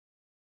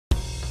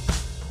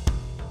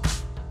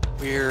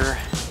We're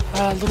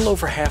a little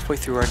over halfway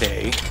through our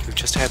day. We've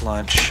just had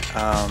lunch.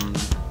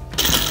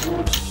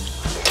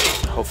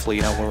 Hopefully,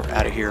 you know, we're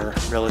out of here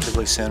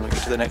relatively soon. We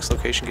get to the next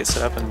location, get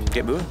set up, and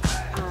get moving.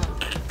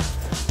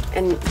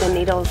 And the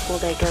needles, will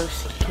they go?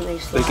 Can they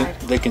slide?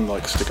 They can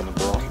like stick in the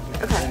ball.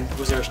 Okay. And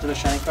was there still a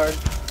shiny card?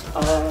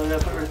 Yeah,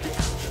 put it right there.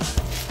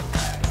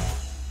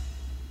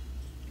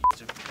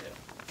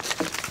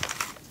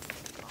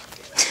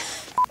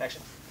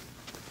 Action.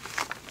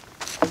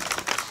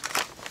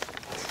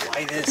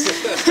 Why this?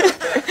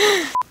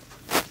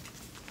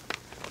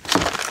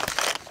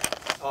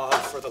 Oh,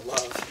 for the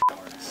love.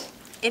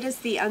 It is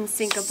the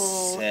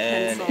unsinkable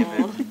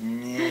pencil.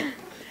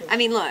 I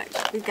mean, look,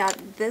 we've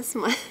got this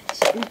much.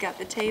 We've got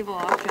the table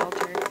all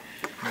filtered.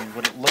 I mean,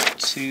 would it look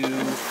too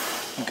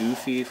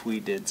goofy if we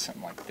did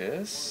something like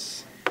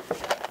this?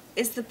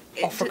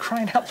 Oh, for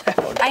crying out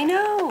loud. I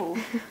know.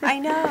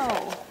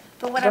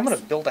 But what I'm going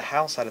to build a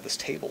house out of this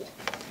table.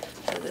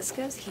 So this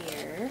goes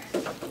here.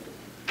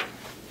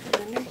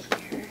 And under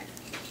here.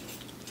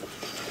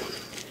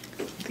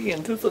 The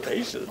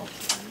anticipation.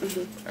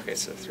 Okay,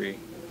 so 3,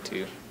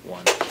 2,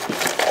 1.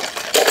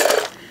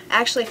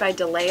 Actually, if I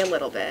delay a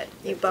little bit,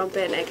 you bump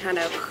it and it kind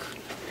of...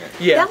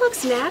 Yeah. That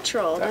looks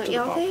natural, don't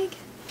y'all think?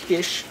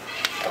 Ish.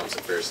 Bounce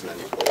it first and then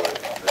you pull it.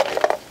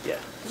 Yeah.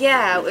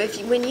 Yeah,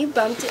 when you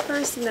bumped it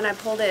first and then I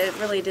pulled it, it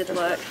really did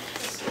look.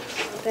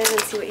 Then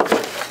let's see what you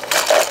did.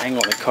 Hang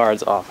on the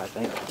cards off, I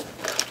think.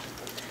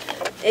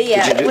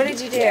 Yeah, what did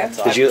you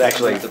do? Did you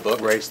actually the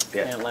book raise?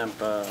 Yeah. And lamp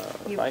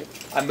fight.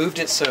 I moved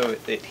it so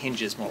it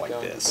hinges more like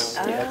this.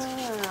 Ah.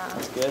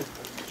 That's good.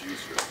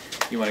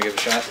 You want to give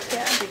it a shot?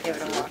 Yeah, I could give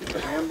it a walk.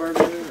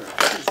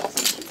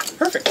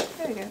 Perfect.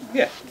 There you go.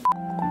 Yeah.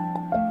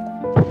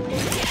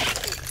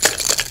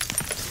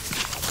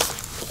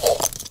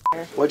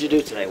 What'd you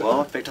do today?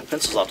 Well, I picked up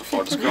pencils off the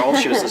floor. This girl,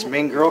 she was this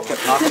mean girl,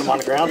 kept knocking them on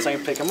the ground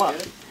saying pick them up.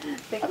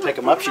 I pick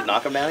them up, she'd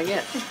knock them down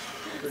again.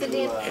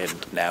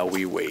 And now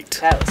we wait.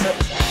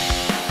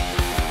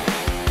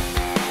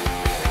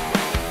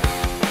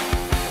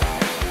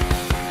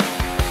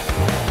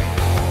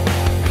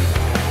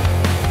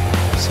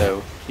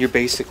 So you're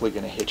basically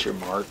going to hit your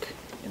mark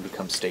and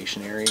become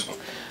stationary,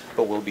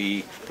 but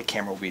the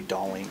camera will be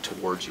dollying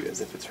towards you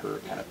as if it's her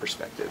kind of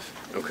perspective.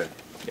 Okay.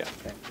 Yeah.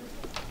 Okay.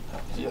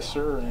 Yes,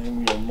 sir.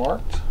 And we are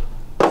marked.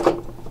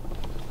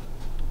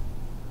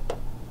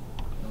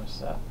 What's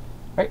that? All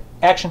right,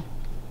 action.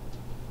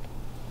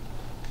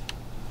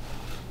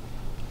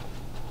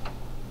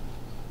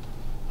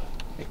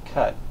 Okay,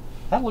 cut.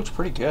 That looks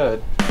pretty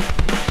good.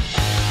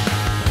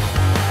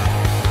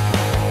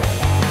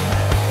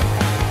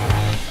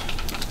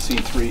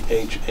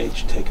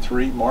 C3HH, take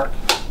 3, mark.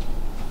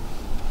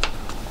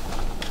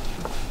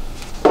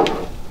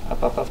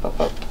 Up. Oh,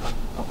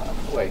 out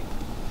of the way.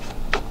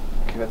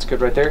 Okay, that's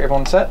good right there.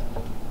 Everyone set?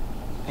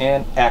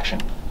 And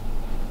action.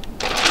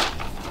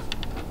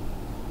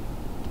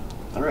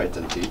 All right,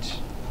 then, teach.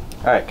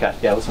 All right, cut.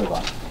 Yeah, let's move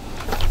on.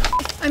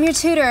 I'm your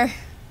tutor.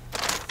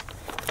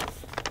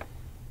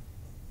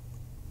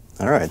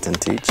 All right, then,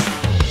 teach.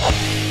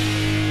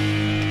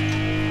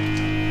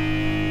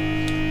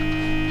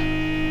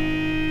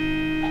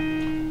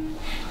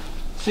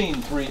 Scene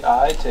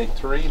 3I, take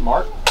 3,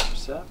 mark.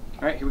 Set. All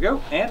right, here we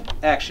go. And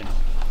action.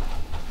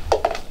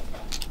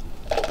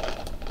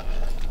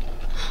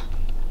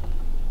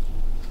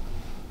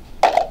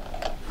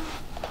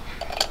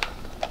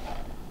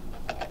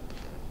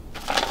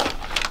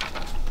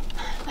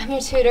 I'm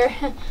your tutor.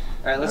 All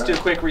right, let's do a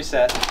quick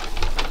reset.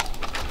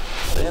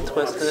 And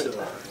twist it.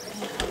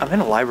 I'm in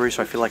a library,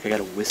 so I feel like I got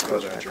to whisper,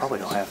 but I probably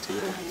don't have to.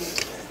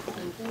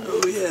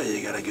 Oh, yeah,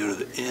 you got to go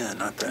to the in,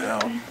 not the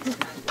out.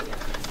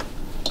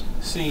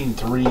 Scene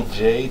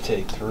 3J,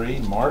 take 3,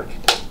 mark.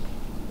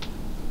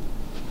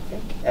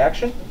 Okay.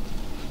 Action.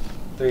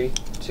 3,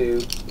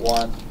 2,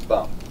 1,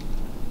 bump.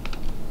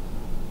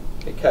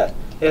 Okay, cut.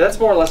 Yeah, that's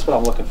more or less what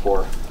I'm looking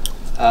for.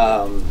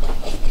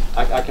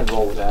 I can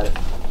roll with that.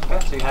 Okay,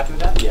 so you happy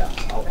with that? Yeah,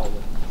 I'll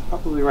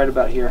probably right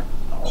about here.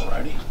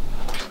 Alrighty.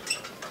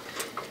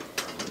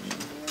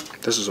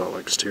 This is all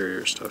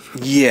exterior stuff.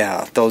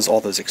 Yeah,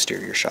 all those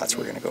exterior shots,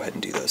 we're going to go ahead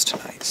and do those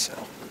tonight, so.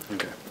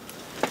 Okay.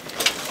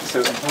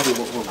 So probably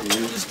what we'll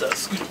do is,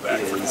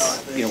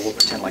 you know, we'll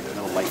pretend like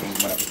lightning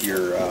went up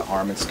your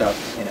arm and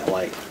stuff, and it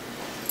like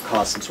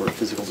caused some sort of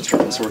physical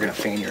disturbance. So we're going to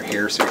fan your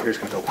hair, so your hair's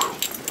going to go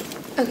whoosh.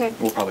 Okay.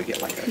 We'll probably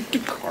get like a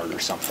card or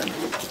something.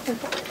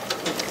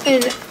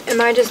 And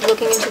am I just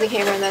looking into the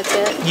camera and that's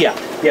it? Yeah,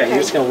 Okay. you're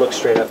just going to look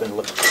straight up and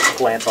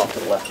glance off to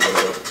the left a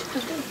little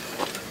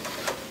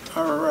bit.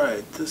 All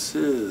right, this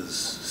is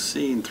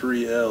scene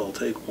 3L,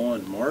 take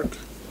 1, mark.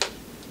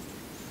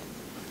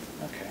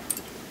 Okay.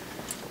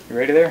 You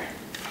ready there?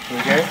 Here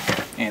we go.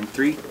 And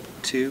 3,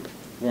 2,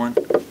 1,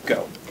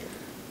 go.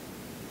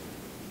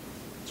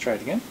 Let's try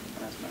it again.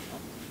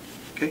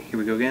 Okay, here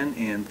we go again.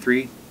 And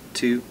 3,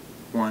 2,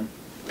 1,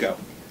 go.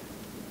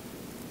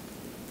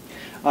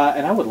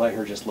 And I would let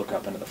her just look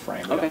up into the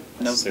frame. We Okay.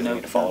 don't necessarily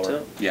need to follow her.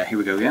 no. Yeah, here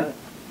we go again.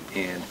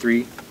 And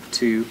 3,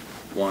 2,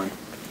 1,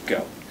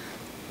 go.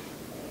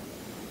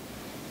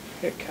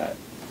 Hit cut.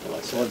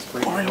 So let's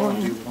break it down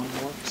and do one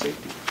more for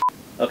safety.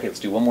 Okay, let's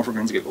do one more for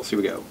grins and giggles. Here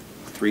we go.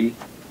 3,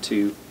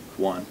 2,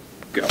 1,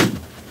 go.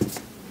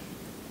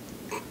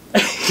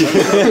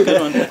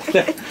 Good one.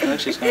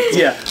 Actually,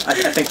 yeah, I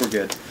think we're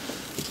good.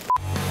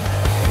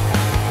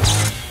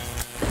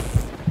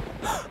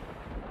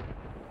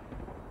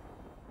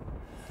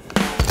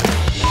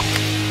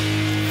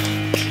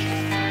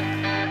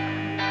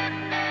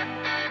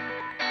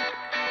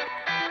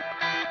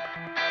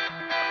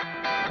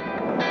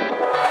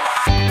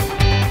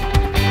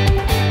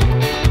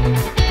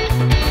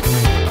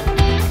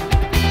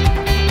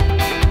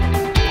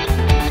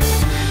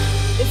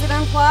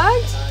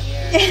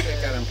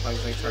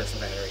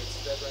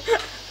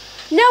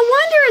 No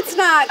wonder it's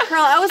not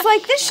curl. I was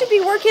like, this should be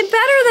working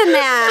better than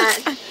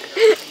that.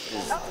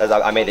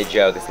 I made a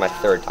joke. This is my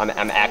third. I'm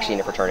actually in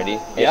a fraternity.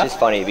 It's just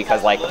funny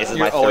because like this is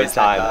my third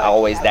time. I'm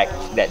always that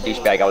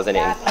douchebag I was in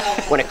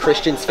one of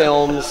Christian's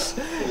films.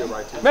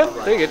 Well,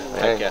 very good.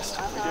 Typecast.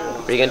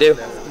 What are you gonna do?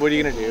 What are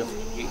you gonna do?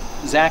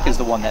 Zach is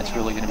the one that's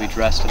really going to be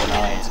dressed to the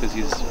nines because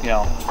he's, you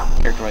know,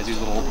 characterized.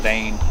 He's a little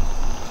vain,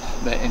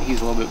 and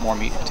he's a little bit more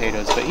meat and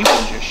potatoes. But he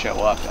wouldn't just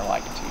show up in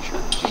like a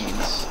t-shirt,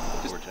 jeans.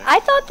 I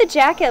thought the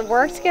jacket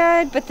worked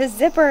good, but the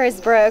zipper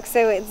is broke,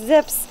 so it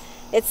zips,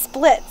 it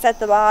splits at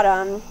the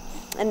bottom,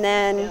 and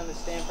then...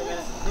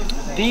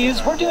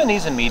 We're doing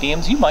these in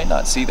mediums. You might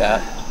not see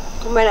that.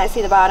 You might not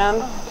see the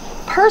bottom.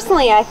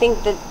 Personally, I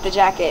think that the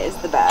jacket is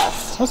the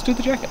best. Let's do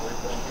the jacket.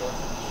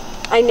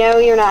 I know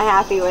you're not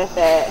happy with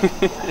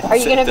it. Are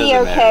you going to be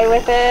okay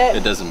with it?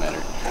 It doesn't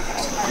matter.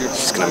 You're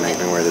just going to make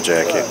me wear the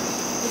jacket.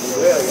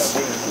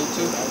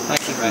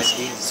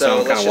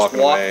 So let's just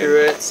walk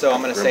through it. So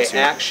I'm going to say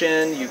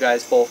action. You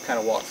guys both kind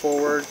of walk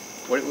forward.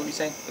 What were you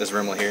saying? Is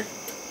Rimmel here?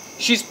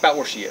 She's about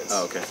where she is.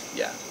 Oh, okay.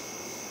 Yeah.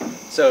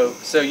 So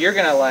you're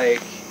going to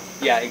like,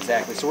 yeah,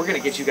 exactly. So we're going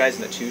to get you guys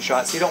in the two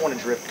shot. So you don't want to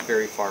drift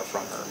very far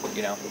from her,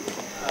 you know?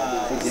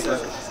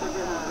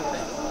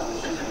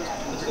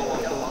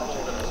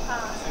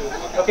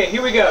 Okay,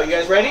 here we go. You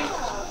guys ready?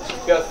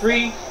 Go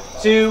 3,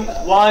 2,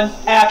 1,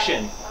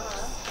 action.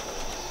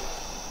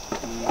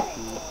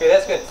 Okay,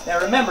 that's good. Now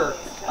remember,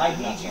 I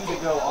need you to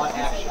go on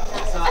action.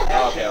 It's not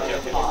action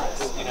and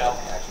pause, you know?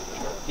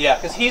 Yeah,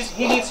 because he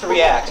needs to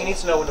react. He needs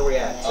to know when to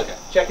react. So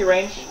check your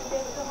range.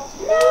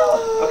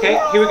 Okay,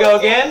 here we go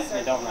again.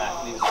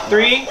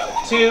 3,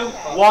 2,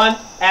 1,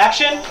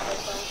 action.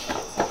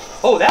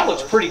 Oh, that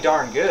looks pretty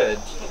darn good.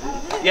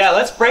 Yeah,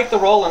 let's break the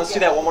roll and let's do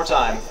that one more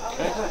time.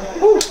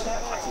 Woo.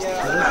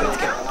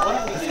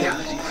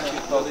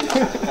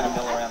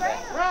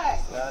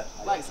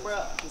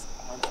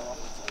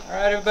 All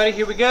right, everybody,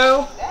 here we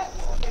go.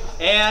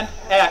 And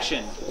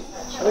action.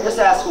 Let me just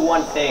ask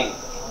one thing.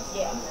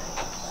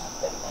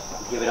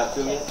 Give it up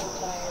to me.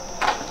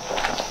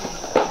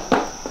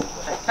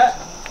 Cut.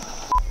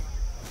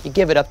 You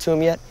give it up to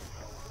him yet?